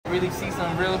Really see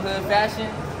some real hood fashion,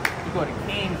 you go to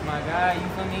King's, my guy, you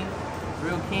feel me?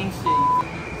 Real King shit, you feel me?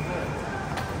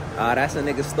 That's a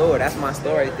nigga store. That's my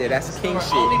store right there. That's King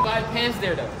shit. I only buy pants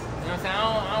there though. You know what I'm saying?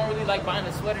 I don't really like buying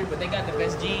the sweater, but they got the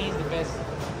best jeans, the best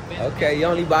okay, you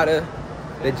only buy the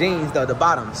jeans though, the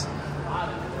bottoms.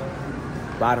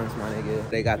 Bottoms, my nigga.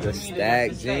 They got the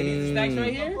stack jeans. Stacks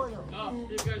right here?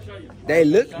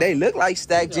 They look like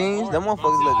stack jeans. Them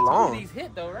motherfuckers look long. These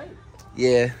hit though, right?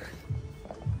 Yeah.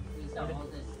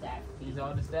 These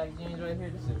all the stack jeans right here.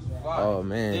 This is fly. Oh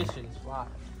man. This shit is fly.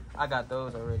 I got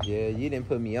those already. Yeah, you didn't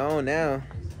put me on now.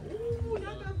 Ooh, y'all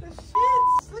got the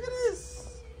shits. Look at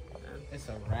this. It's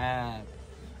a wrap.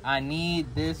 I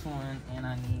need this one and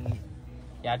I need.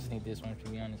 Yeah, I just need this one to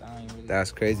be honest. I don't even really.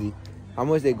 That's crazy. How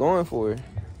much they going for?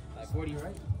 Like 40,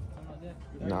 right? Something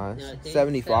like that. Nah,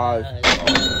 75.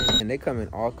 And they come in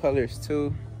all colors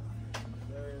too.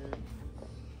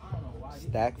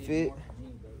 Stack fit.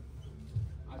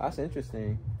 That's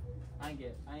interesting. I ain't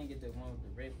get the one with the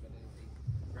rip, but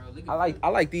bro, look at I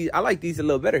like these a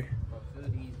little better. Bro,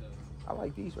 feel these though. I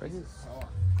like these right here.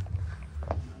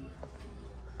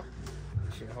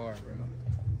 Shit hard, bro.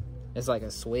 It's like a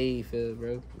suede feel,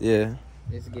 bro. Yeah.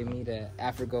 This give me the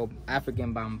African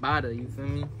Bambata, you feel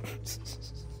me?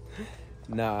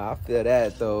 Nah, I feel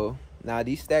that though. Nah,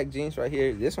 these stack jeans right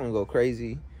here, this one go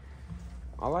crazy.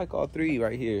 I like all three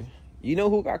right here. You know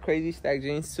who got crazy stack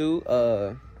jeans too?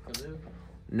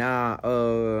 Nah,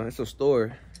 it's a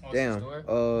store. Oh, damn. It's a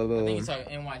store? I think you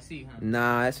talking NYC, huh?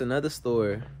 Nah, it's another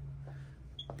store.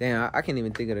 Damn, I can't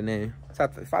even think of the name. So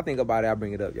if I think about it, I'll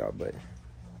bring it up, y'all. But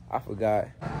I forgot.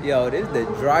 Yo, this is the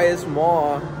driest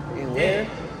mall in where?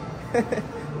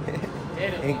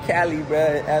 In Cali,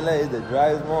 bro. LA is the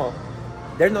driest mall.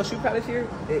 There's no Shoe Palace here?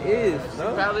 It is.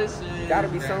 Shoe Palace is gotta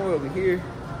be somewhere over here.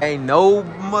 Ain't no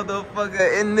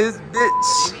motherfucker in this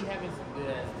bitch. They be having some good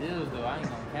ass deals though. I ain't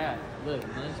gonna cap. Look,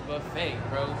 lunch buffet,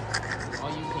 bro. All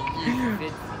you can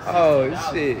eat $50.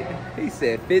 Oh shit. He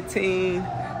said $15,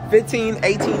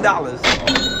 $18.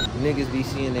 Niggas be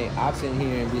seeing they ops in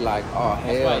here and be like, oh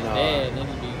hell no.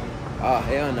 Oh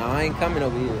hell no, I ain't coming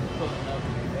over here.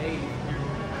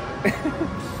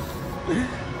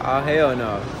 Oh hell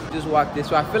no. Just walk this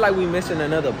way. I feel like we missing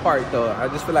another part though. I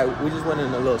just feel like we just went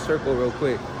in a little circle real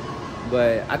quick.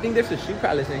 But I think there's a Shoe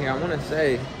Palace in here. I want to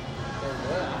say. I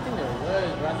think there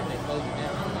was, bro. I think they closed it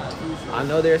down. I'm not too sure. I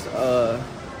know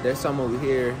there's some over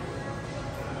here.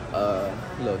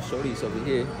 Little shorties over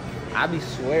here. I be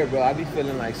swear, bro. I be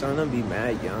feeling like some of them be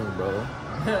mad young, bro.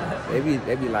 they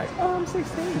be like, oh, I'm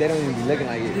 16. They don't even be looking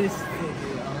like it.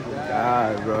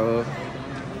 God, bro.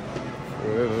 For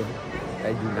real.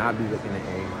 They do not be looking at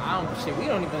age. Shit, we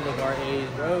don't even look our age,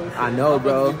 bro. Shit, I know,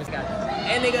 bro.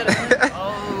 And they got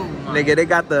oh my. Nigga, they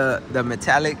got the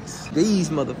metallics. These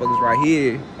motherfuckers right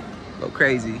here go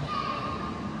crazy.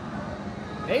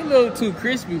 They a little too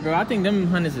crispy, bro. I think them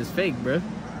hunters is fake, bro.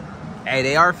 Hey,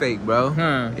 they are fake, bro.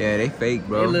 Huh? Yeah, they fake,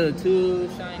 bro. They a little too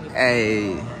shiny.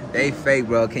 Hey, they fake,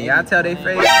 bro. Can y'all tell they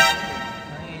fake?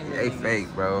 They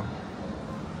fake, bro.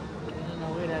 I don't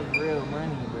know where that's real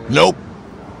money, bro. Nope.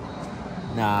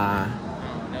 Nah. I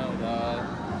don't know, dog.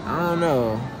 I don't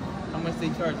know. How much they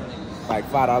charging niggas? Like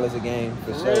 $5 a game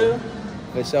for sure. Real?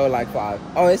 For sure, like $5.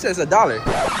 Oh, it says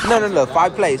 $1. No.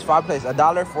 5 plays.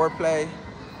 $1, 4 play.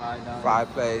 $5. 5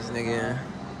 plays, nigga.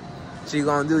 So you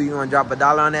gonna do? You gonna drop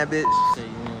 $1 on that bitch? Shit,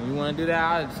 you wanna do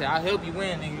that? I'll help you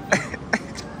win, nigga.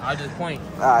 I'll just point.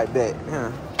 Alright, bet. Huh.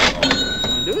 You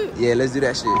wanna do it? Yeah, let's do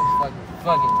that shit.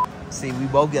 Fuck it. See, we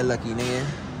both get lucky, nigga.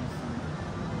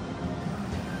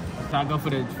 Should I go for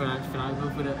the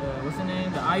what's the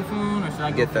name? The iPhone, or should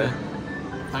I go Get for the.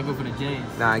 Should I go for the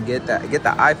J's? Nah, get the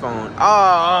iPhone. Oh.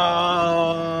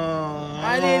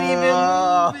 I didn't even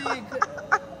move it.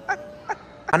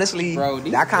 Honestly, Bro,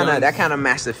 that kind of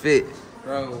match the fit.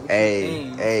 Bro,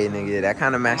 Hey, nigga, that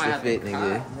kind of match the fit,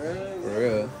 nigga. For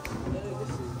real.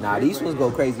 Nah, these ones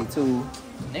go crazy too.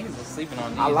 Niggas are sleeping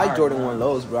on these. I like Jordan 1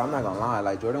 lows, bro. I'm not gonna lie.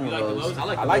 Like Jordan 1 like the lows.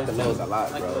 lows? I like the lows a lot,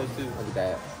 I like bro. the lows too. Look at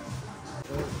that.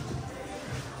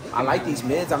 I like these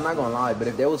mids. I'm not gonna lie, but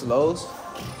if there was lows,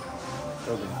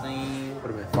 would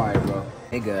have been fire, bro.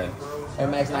 Nigga, Air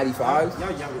Max 95s.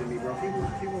 Y'all younger than me, bro.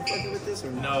 People fucking with this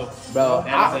or No. Bro,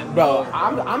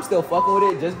 I'm still fucking with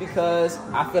it just because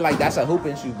I feel like that's a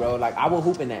hooping shoe, bro. Like I will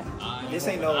hoop in that. This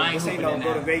ain't no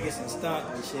go to Vegas and stunt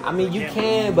and shit. I mean, you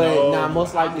can, but nah,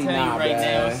 most likely I'm nah, telling you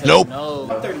right bro. now, so Nope. No.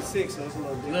 I'm 36, so it's a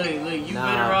little different. Look, you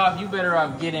Nah. better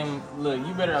off getting one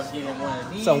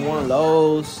of these. Some 1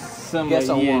 lows. Get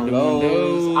some 1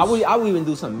 lows. I would even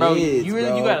do some Bro, mids, you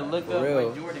gotta look For up real.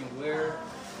 what Jordan wear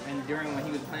and during when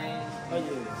he was playing. Oh,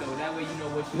 yeah. So that way you know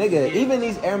what Nigga, even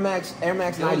these Air Max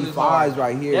 95s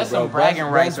right here, that's bro. some bragging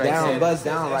rights right there. Bust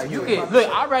down right You here. get look.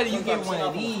 I'd rather you get one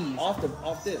of these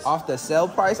Off this. Off the sell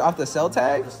price, off the sell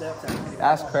tag?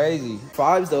 That's crazy.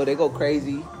 5s though, they go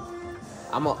crazy.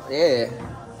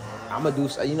 I'ma do,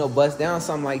 you know, bust down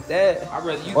something like that. I'd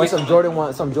rather you or get some Jordan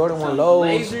 1 lows.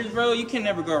 Lasers, bro. You can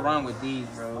never go wrong with these,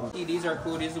 bro. These are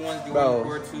cool. These are the ones you Bro.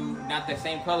 want to. Not the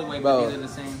same colorway, Bro. but these are the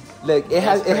same. Look, it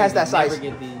has that Never size,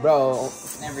 get these. bro.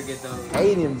 Never get those.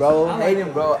 Hating, bro.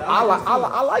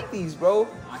 I like these, bro.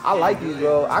 I like these,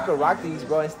 bro. I could rock these,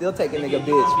 bro, and still take a nigga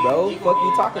bitch, bro. Fuck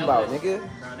you talking about, nigga?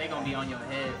 Bro, they gonna be on your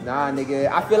head. Nah,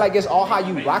 nigga. I feel like it's all how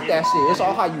you rock that shit. It's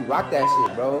all how you rock that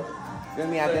shit, bro. Feel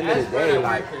me? At the end of the day,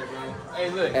 like, hey,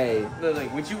 look. hey,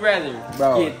 Look. Would you rather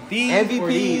bro, get these MVPs or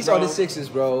these, or bro? the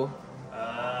 6s, bro?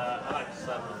 I like the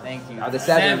 7. Thank you. The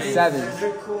 7s.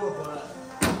 They're cool,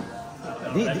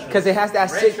 but Because it has that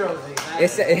 6.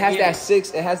 It has that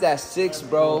 6. It has that 6,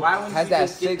 bro. Why wouldn't Has you that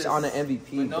just get 6 the- on the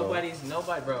MVP, But bro.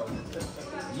 nobody, bro.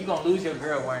 You gonna lose your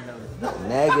girl wearing those.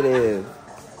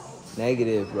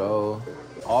 Negative, bro.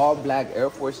 All black Air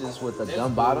Forces with a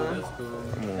gum bottom. That's cool.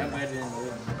 That better than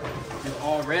just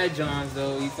all red Johns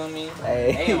though. You feel me?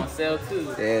 Hey. They on sale too.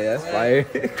 Yeah, that's fire.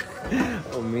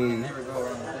 Oh, me. Never go wrong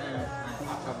with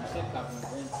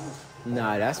them.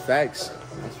 Nah, that's facts.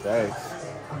 That's facts.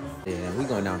 Yeah, we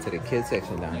going down to the kids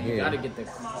section down You here. gotta get the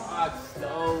Crocs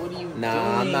though. What are you doing?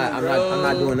 Nah, I'm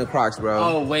not doing the Crocs, bro.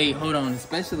 Oh wait, hold on.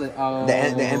 Especially The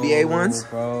NBA ones?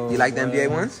 Bro, You like the NBA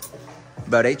ones?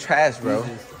 Bro, they trash, bro.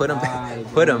 Jesus Put them Christ,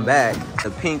 back. Put them bro. back.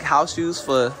 The pink house shoes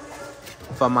for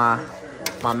my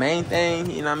main thing,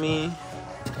 you know what I mean?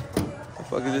 The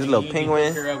fuck is this little You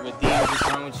penguin? can pick her up with these.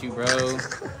 What's wrong with you, bro?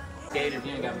 Skater,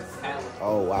 you ain't got a hat.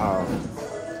 Oh, wow.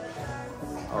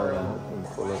 Oh, let me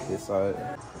pull up this side.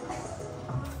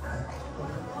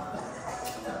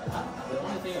 The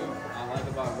only thing I like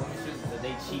about women's shoes is that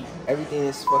they cheap. Everything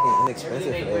is fucking Everything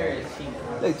inexpensive they for wear that. is cheap.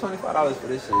 Look, $25 for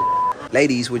this shit.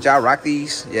 Ladies, would y'all rock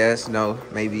these? Yes, no,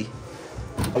 maybe.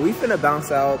 We finna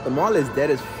bounce out. The mall is dead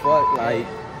as fuck. Like,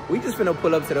 we just finna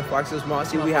pull up to the Fox Hills Mall,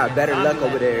 see if we have better luck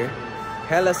over there.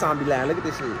 Hella zombie land. Look at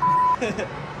this shit.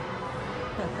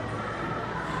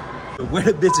 Where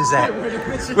the bitches at?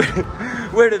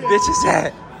 Where the bitches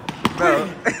at? Bro,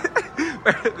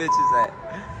 where the bitches at?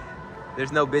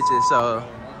 There's no bitches, so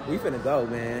we finna go,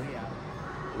 man.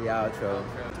 We outro.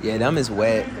 Yeah, them is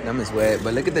wet.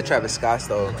 But look at the Travis Scotts,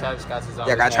 though. Travis Scott's is Yeah,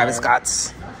 I got Travis hard.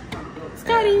 Scott's.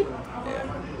 Scotty.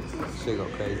 Yeah. Shit go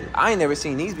crazy. I ain't never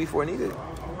seen these before, neither.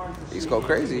 These go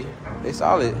crazy. They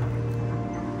solid.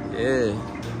 Yeah.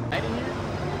 Right in here?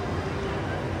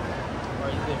 Or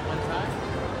you get one side?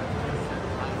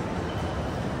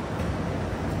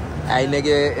 Hey,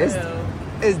 nigga,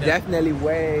 it's definitely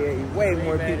way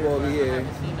more people over here.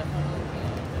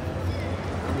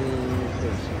 I mean,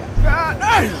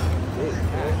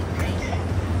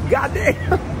 God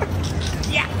damn.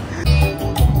 Yeah.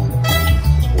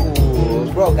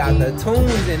 Ooh, bro got the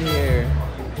tunes in here.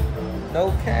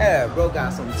 No cap, bro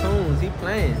got some tunes. He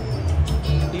playing.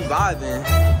 He vibing.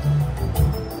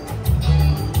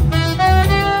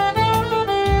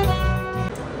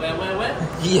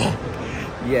 What? Yeah.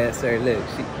 Yeah, sir. Look,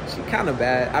 she kind of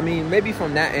bad. I mean, maybe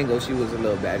from that angle, she was a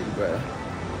little baddie, bro.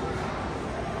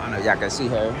 I don't know if y'all can see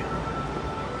her.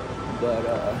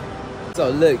 But, so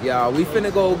look, y'all, we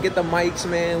finna go get the mics,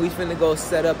 man. We finna go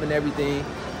set up and everything.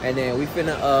 And then we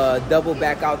finna double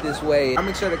back out this way.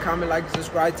 Make sure to comment, like, and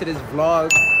subscribe to this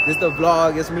vlog. This the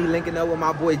vlog. It's me linking up with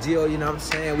my boy Gio, you know what I'm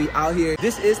saying? We out here.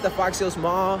 This is the Fox Hills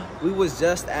Mall. We was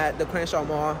just at the Crenshaw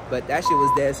Mall, but that shit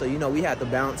was dead, so you know we had to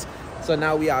bounce. So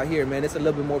now we out here, man. It's a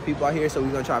little bit more people out here, so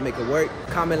we're gonna try to make it work.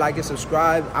 Comment, like, and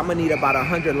subscribe. I'm gonna need about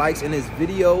 100 likes in this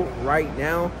video right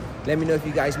now. Let me know if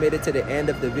you guys made it to the end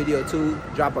of the video too.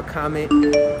 Drop a comment,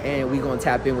 and we gonna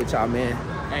tap in with y'all, man.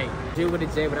 Hey, G with a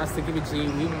J, but I still give it G.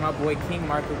 We with my boy King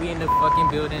Market. We in the fucking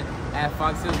building at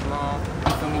Fox Hills Mall.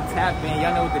 You feel me? Tap in.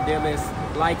 Y'all know what the deal is.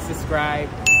 Like, subscribe,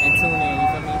 and tune in. You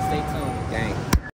feel me? Stay tuned. Gang.